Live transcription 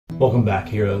Welcome back,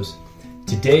 heroes.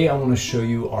 Today I want to show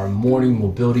you our morning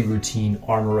mobility routine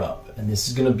Armor Up, and this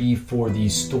is going to be for the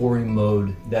story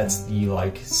mode. That's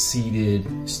the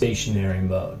seated stationary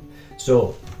mode.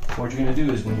 So what you're going to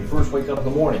do is when you first wake up in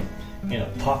the morning, you're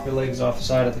going to pop your legs off the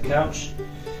side of the couch,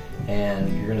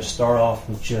 and you're going to start off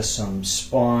with just some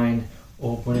spine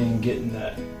opening, getting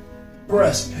that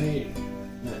breastplate,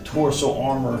 that torso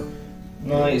armor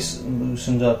nice and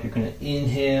loosened up. You're going to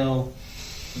inhale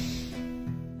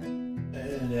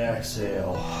and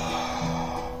exhale.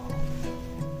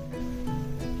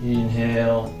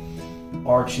 Inhale,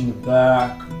 arching the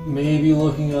back, maybe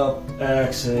looking up,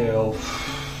 exhale,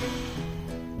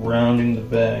 rounding the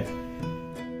back,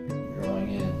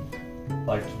 drawing in. I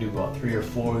like to do about 3 or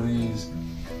 4 of these.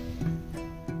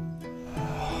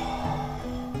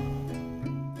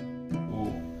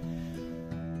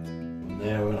 From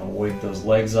there, we're going to wake those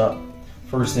legs up.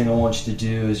 First thing I want you to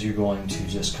do is you're going to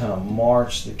just kind of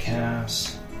march the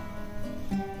calves,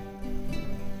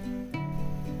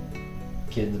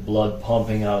 getting the blood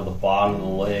pumping out of the bottom of the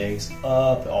legs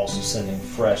up, also sending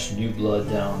fresh new blood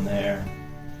down there.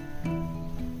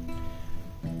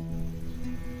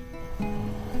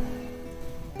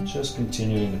 Just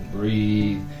continuing to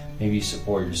breathe. Maybe you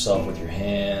support yourself with your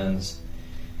hands.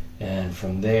 And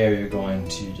from there, you're going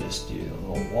to just do a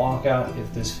little walkout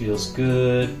if this feels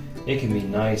good. It can be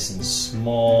nice and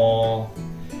small,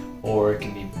 or it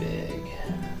can be big.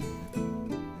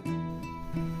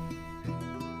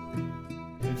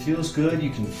 If it feels good, you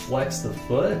can flex the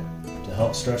foot to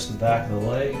help stretch the back of the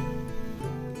leg.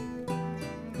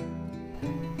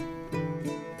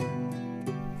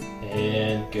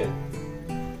 And good.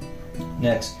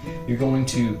 Next, you're going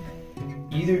to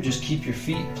either just keep your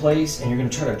feet placed and you're going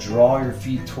to try to draw your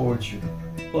feet towards your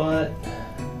butt,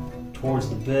 towards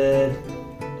the bed,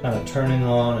 kind of turning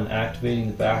on and activating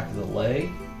the back of the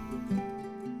leg.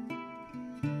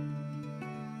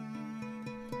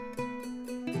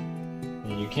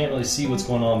 And you can't really see what's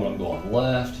going on, but I'm going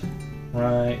left,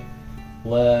 right,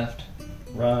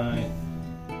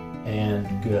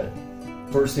 and good.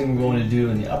 First thing we're going to do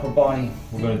in the upper body,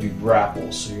 we're going to do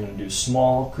grapples. So you're going to do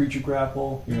small creature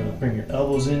grapple. You're going to bring your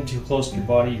elbows in too close to your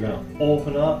body. You're going to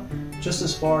open up just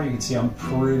as far. You can see I'm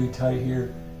pretty tight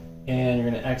here. And you're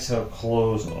going to exhale,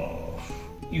 close off.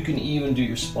 You can even do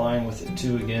your spine with it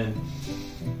too again.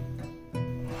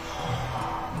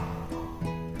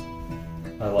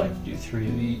 I like to do 3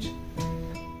 of each.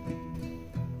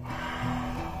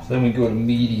 So then we go to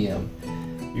medium.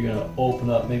 You're going to open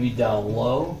up maybe down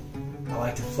low. I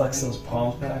like to flex those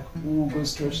palms back. Ooh, go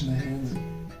stretching the hands.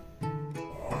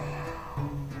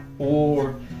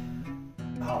 Or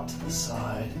out to the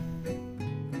side.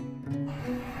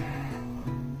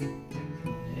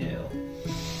 Inhale.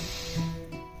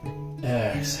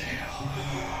 Exhale.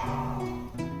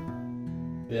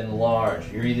 Then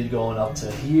large. You're either going up to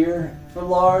here for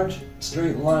large,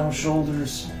 straight line with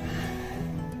shoulders,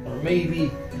 or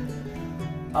maybe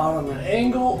out on an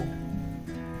angle.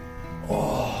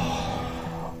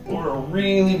 Or a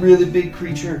really, really big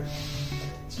creature.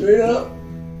 Straight up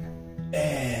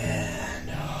and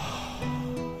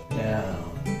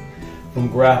down. From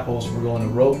grapples, we're going to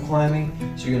rope climbing.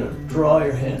 So you're going to draw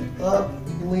your hand up,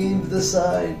 lean to the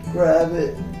side, grab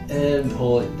it, and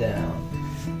pull it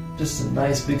down. Just a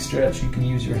nice big stretch. You can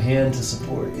use your hand to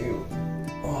support you.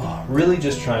 Really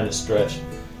just trying to stretch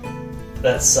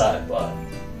that side body.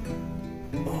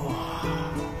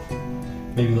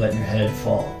 Maybe letting your head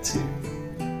fall too.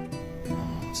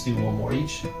 Let's do 1 more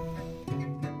each.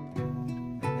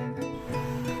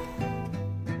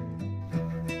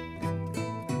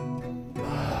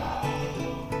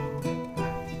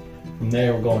 From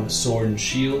there, we're going to sword and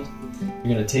shield.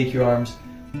 You're going to take your arms.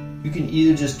 You can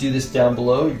either just do this down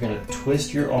below. You're going to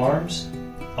twist your arms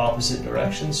opposite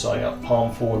directions. So I got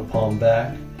palm forward, palm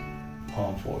back,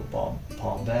 palm forward,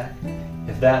 palm back.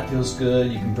 If that feels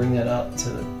good, you can bring that up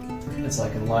to it's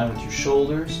like in line with your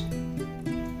shoulders.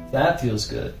 That feels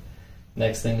good.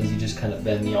 Next thing is you just kind of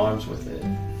bend the arms with it.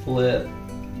 Flip,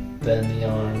 bend the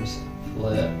arms,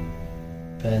 flip,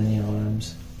 bend the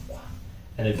arms.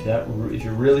 And if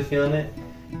you're really feeling it,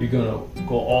 you're going to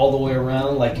go all the way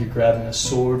around like you're grabbing a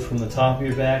sword from the top of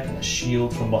your back and a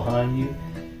shield from behind you,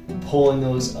 pulling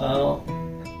those out,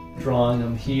 drawing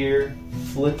them here,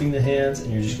 flipping the hands,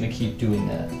 and you're just going to keep doing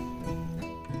that.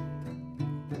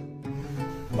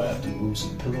 Might have to move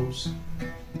some pillows.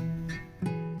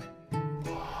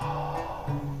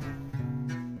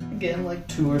 Again, like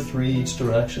 2 or 3 each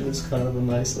direction is kind of a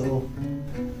nice little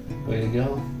way to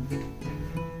go.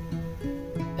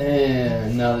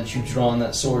 And now that you've drawn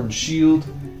that sword and shield,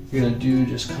 you're going to do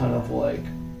just kind of like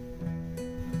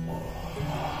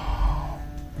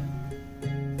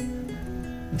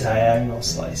diagonal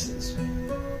slices.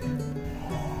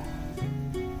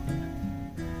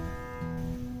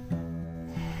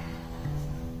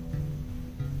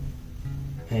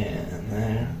 And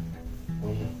there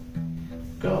we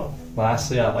go.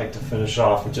 Lastly, I like to finish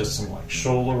off with just some like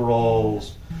shoulder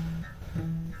rolls.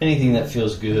 Anything that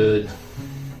feels good.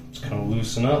 Just kind of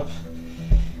loosen up.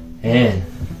 And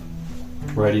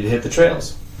ready to hit the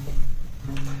trails.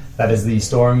 That is the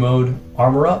story mode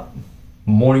Armor Up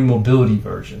morning mobility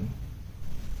version.